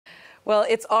Well,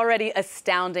 it's already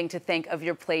astounding to think of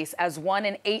your place as one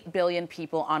in 8 billion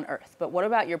people on Earth. But what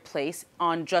about your place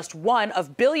on just one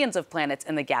of billions of planets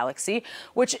in the galaxy,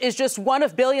 which is just one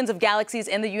of billions of galaxies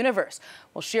in the universe?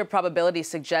 Well, sheer probability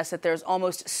suggests that there's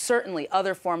almost certainly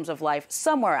other forms of life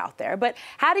somewhere out there. But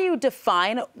how do you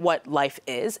define what life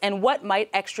is, and what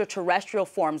might extraterrestrial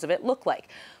forms of it look like?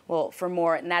 Well, for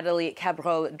more, Nathalie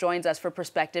Cabrol joins us for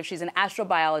perspective. She's an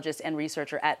astrobiologist and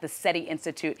researcher at the SETI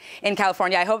Institute in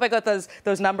California. I hope I got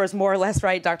those numbers more or less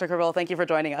right. Dr. Cabrol, thank you for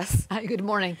joining us. Hi, good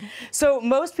morning. So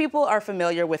most people are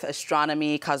familiar with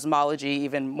astronomy, cosmology,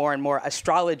 even more and more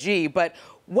astrology. But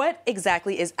what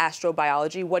exactly is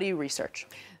astrobiology? What do you research?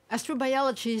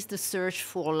 Astrobiology is the search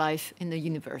for life in the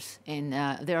universe. And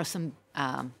there are some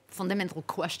fundamental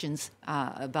questions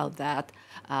about that.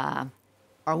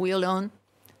 Are we alone?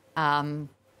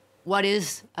 What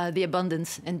is the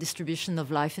abundance and distribution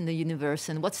of life in the universe,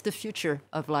 and what's the future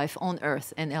of life on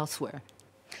Earth and elsewhere?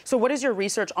 So what does your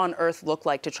research on Earth look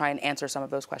like to try and answer some of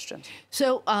those questions?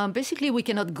 So basically, we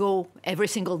cannot go every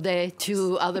single day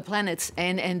to other planets,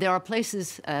 and there are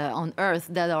places on Earth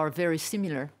that are very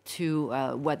similar to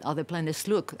what other planets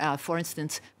look. For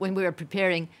instance, when we were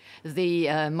preparing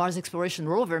the Mars exploration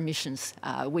rover missions,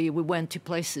 we went to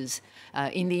places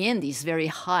in the Andes, very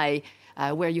high,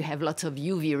 where you have lots of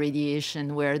UV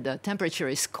radiation, where the temperature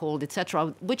is cold,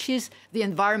 etc., which is the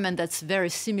environment that's very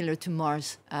similar to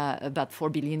Mars about 4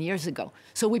 billion years ago.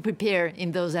 So we prepare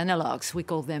in those analogs. We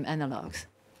call them analogs.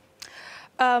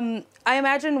 I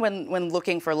imagine when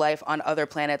looking for life on other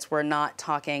planets, we're not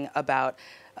talking about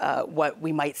what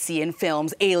we might see in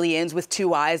films, aliens with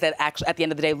two eyes that actually, at the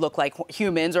end of the day, look like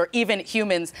humans, or even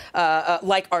humans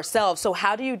like ourselves. So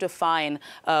how do you define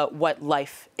what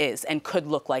life is and could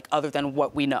look like other than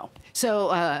what we know?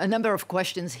 So a number of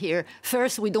questions here.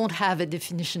 First, we don't have a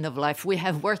definition of life. We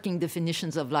have working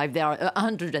definitions of life. There are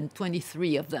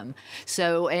 123 of them.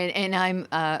 So, and I'm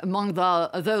among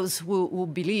those who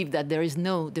believe that there is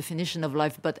no definition of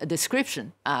life, but a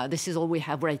description. This is all we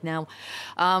have right now.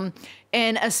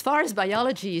 And as far as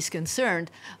biology is concerned,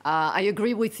 I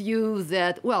agree with you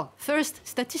that, well, first,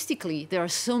 statistically, there are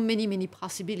so many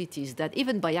possibilities that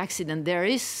even by accident, there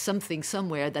is something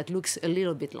somewhere that looks a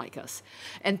little bit like us.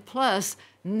 And plus,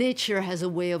 nature has a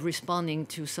way of responding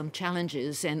to some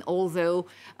challenges. And although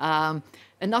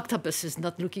an octopus is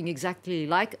not looking exactly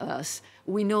like us,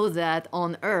 we know that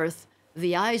on Earth,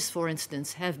 the eyes, for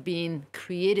instance, have been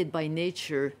created by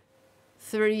nature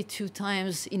 32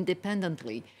 times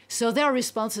independently. So there are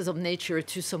responses of nature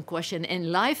to some question,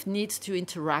 and life needs to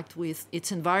interact with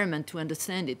its environment to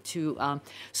understand it too.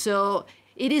 So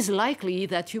it is likely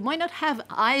that you might not have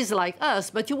eyes like us,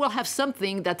 but you will have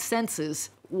something that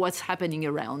senses what's happening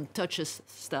around, touches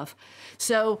stuff.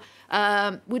 So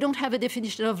we don't have a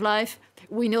definition of life.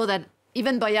 We know that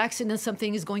even by accident,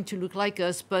 something is going to look like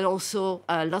us, but also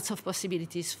lots of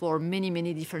possibilities for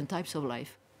many different types of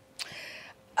life.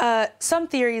 Some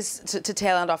theories, to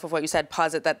tail end off of what you said,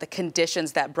 posit that the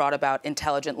conditions that brought about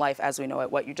intelligent life as we know it,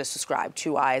 what you just described,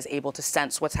 two eyes, able to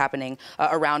sense what's happening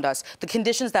around us, the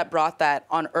conditions that brought that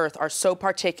on Earth are so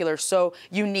particular, so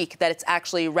unique, that it's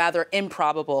actually rather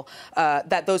improbable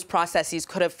that those processes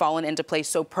could have fallen into place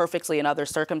so perfectly in other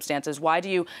circumstances. Why do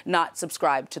you not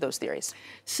subscribe to those theories?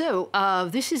 So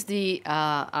this is the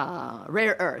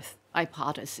rare Earth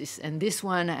hypothesis, and this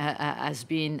one has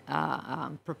been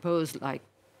proposed like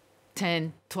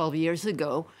 10, 12 years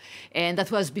ago, and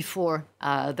that was before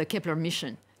the Kepler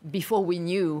mission, before we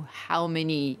knew how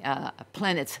many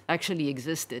planets actually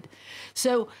existed.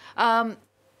 So I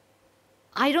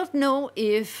don't know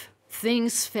if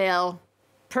things fell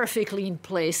perfectly in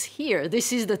place here.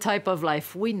 This is the type of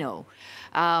life we know.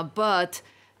 But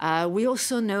we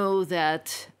also know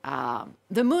that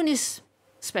the moon is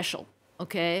special,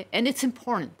 okay? And it's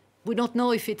important. We don't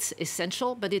know if it's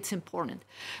essential, but it's important.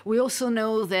 We also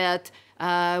know that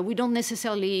we don't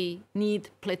necessarily need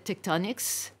plate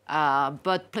tectonics,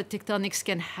 but plate tectonics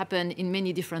can happen in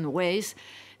many different ways.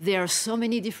 There are so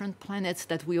many different planets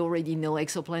that we already know,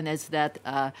 exoplanets that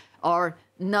are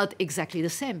not exactly the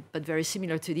same, but very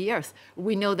similar to the Earth.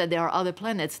 We know that there are other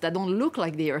planets that don't look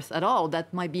like the Earth at all,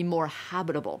 that might be more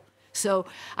habitable. So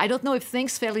I don't know if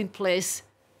things fell in place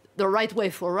the right way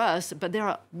for us, but there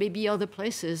are maybe other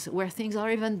places where things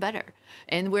are even better,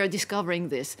 and we're discovering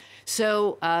this.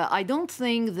 So I don't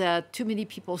think that too many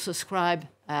people subscribe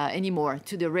anymore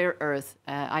to the rare Earth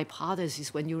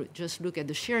hypothesis when you just look at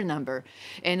the sheer number.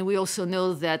 And we also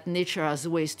know that nature has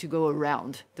ways to go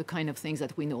around the kind of things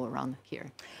that we know around here.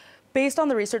 Based on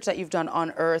the research that you've done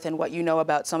on Earth and what you know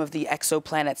about some of the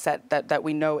exoplanets that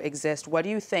we know exist, what do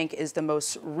you think is the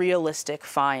most realistic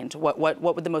find? What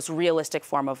would the most realistic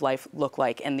form of life look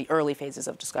like in the early phases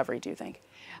of discovery, do you think?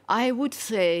 I would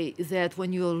say that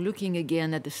when you're looking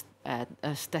again at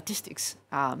the statistics,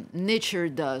 nature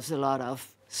does a lot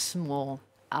of small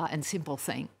and simple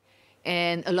things,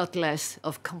 and a lot less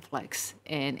of complex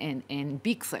and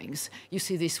big things. You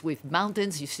see this with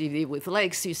mountains, you see this with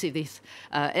lakes, you see this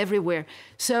everywhere.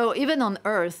 So even on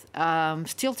Earth,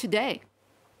 still today,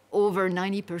 over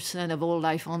 90% of all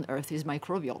life on Earth is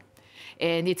microbial.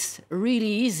 And it's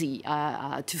really easy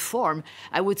to form.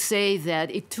 I would say that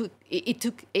it took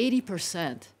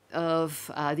 80%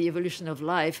 of the evolution of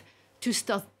life to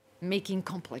start making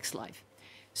complex life.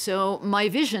 So my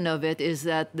vision of it is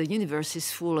that the universe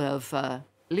is full of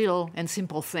little and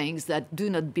simple things that do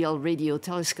not build radio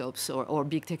telescopes or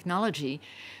big technology,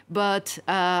 but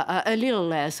a little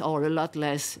less or a lot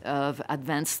less of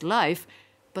advanced life.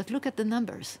 But look at the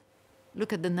numbers.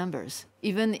 Look at the numbers.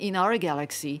 Even in our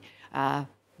galaxy,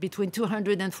 between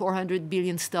 200 and 400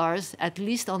 billion stars, at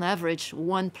least on average,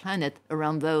 one planet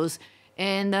around those.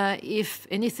 And if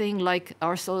anything like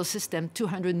our solar system,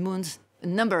 200 moons, a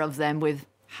number of them with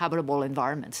habitable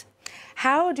environments.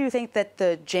 How do you think that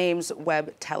the James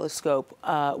Webb Telescope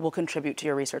will contribute to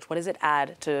your research? What does it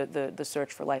add to the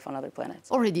search for life on other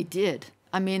planets? Already did.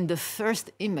 I mean, the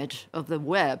first image of the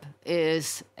Webb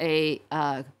is a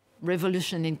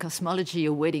revolution in cosmology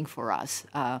awaiting for us.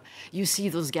 You see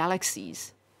those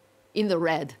galaxies in the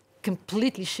red,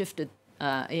 completely shifted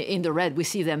in the red. We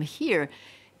see them here.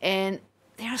 And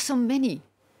there are so many,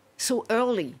 so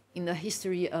early in the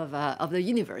history of the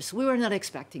universe. We were not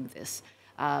expecting this.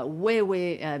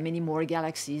 Way many more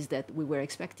galaxies that we were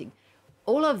expecting.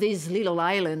 All of these little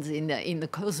islands in the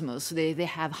cosmos, they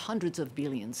have hundreds of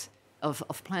billions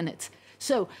of planets.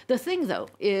 So the thing, though,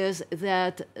 is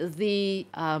that the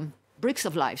bricks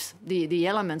of life, the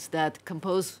elements that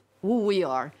compose who we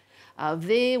are,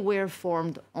 they were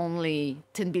formed only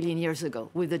 10 billion years ago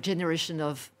with a generation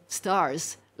of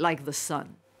stars like the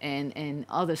sun and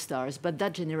other stars, but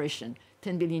that generation,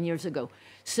 10 billion years ago.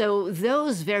 So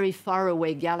those very far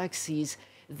away galaxies,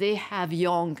 they have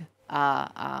young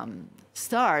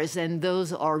stars, and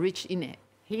those are rich in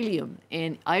helium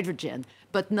and hydrogen,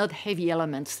 but not heavy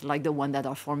elements like the one that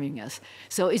are forming us.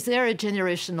 So is there a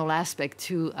generational aspect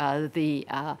to the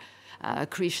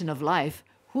creation of life?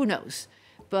 Who knows?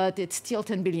 But it's still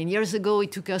 10 billion years ago.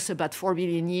 It took us about 4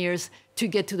 billion years to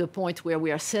get to the point where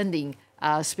we are sending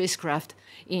spacecraft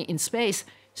in space.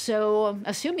 So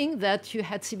assuming that you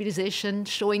had civilization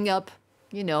showing up,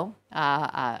 you know,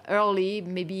 early,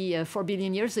 maybe 4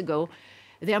 billion years ago,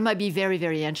 there might be very,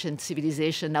 very ancient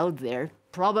civilization out there,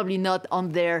 probably not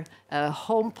on their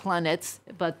home planets,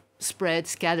 but spread,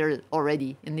 scattered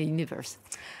already in the universe.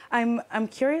 I'm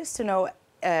curious to know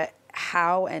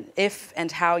how and if and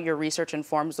how your research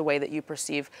informs the way that you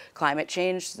perceive climate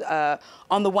change.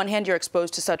 On the one hand, you're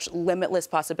exposed to such limitless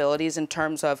possibilities in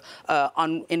terms of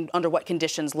under what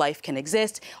conditions life can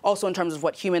exist, also in terms of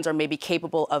what humans are maybe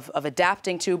capable of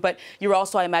adapting to, but you're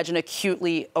also, I imagine,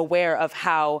 acutely aware of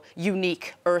how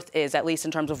unique Earth is, at least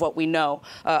in terms of what we know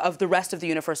of the rest of the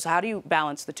universe. So how do you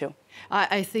balance the two?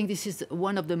 I think this is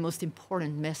one of the most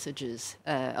important messages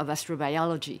of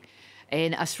astrobiology.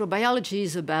 And astrobiology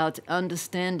is about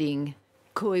understanding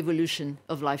coevolution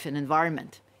of life and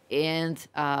environment. And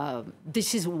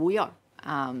this is who we are.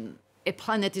 A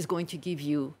planet is going to give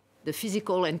you the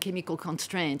physical and chemical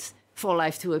constraints for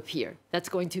life to appear. That's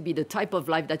going to be the type of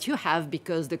life that you have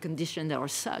because the conditions are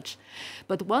such.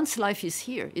 But once life is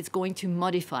here, it's going to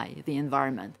modify the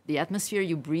environment. The atmosphere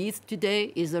you breathe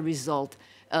today is a result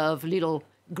of little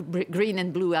green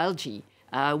and blue algae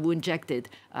who injected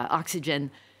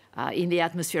oxygen in the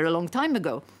atmosphere a long time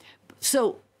ago.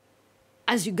 So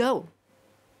as you go,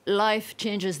 life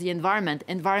changes the environment,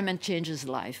 environment changes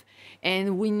life.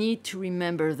 And we need to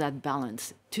remember that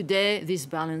balance. Today, this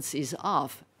balance is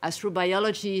off.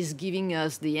 Astrobiology is giving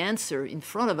us the answer in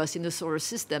front of us in the solar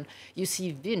system. You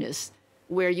see Venus,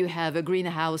 where you have a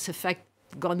greenhouse effect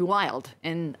gone wild,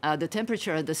 and the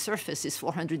temperature at the surface is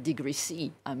 400 degrees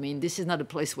C. I mean, this is not a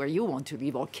place where you want to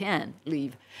live or can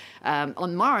live.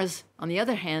 On Mars, on the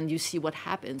other hand, you see what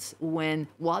happens when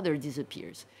water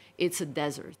disappears. It's a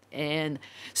desert. And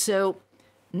so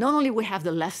not only we have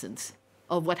the lessons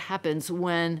of what happens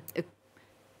when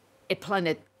a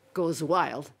planet goes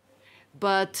wild,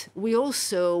 but we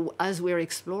also, as we're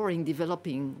exploring,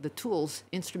 developing the tools,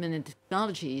 instruments, and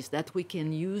technologies that we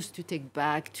can use to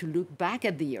look back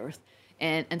at the Earth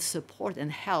and support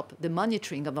and help the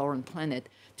monitoring of our own planet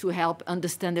to help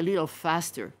understand a little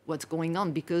faster what's going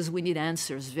on, because we need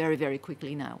answers very, very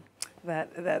quickly now.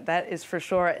 That is for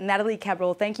sure. Nathalie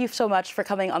Cabrol, thank you so much for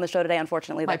coming on the show today.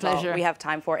 Unfortunately, that's all we have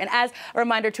time for. And as a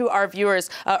reminder to our viewers,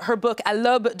 her book, À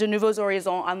l'aube de nouveaux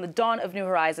horizons, On the Dawn of New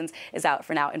Horizons, is out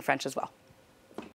for now in French as well.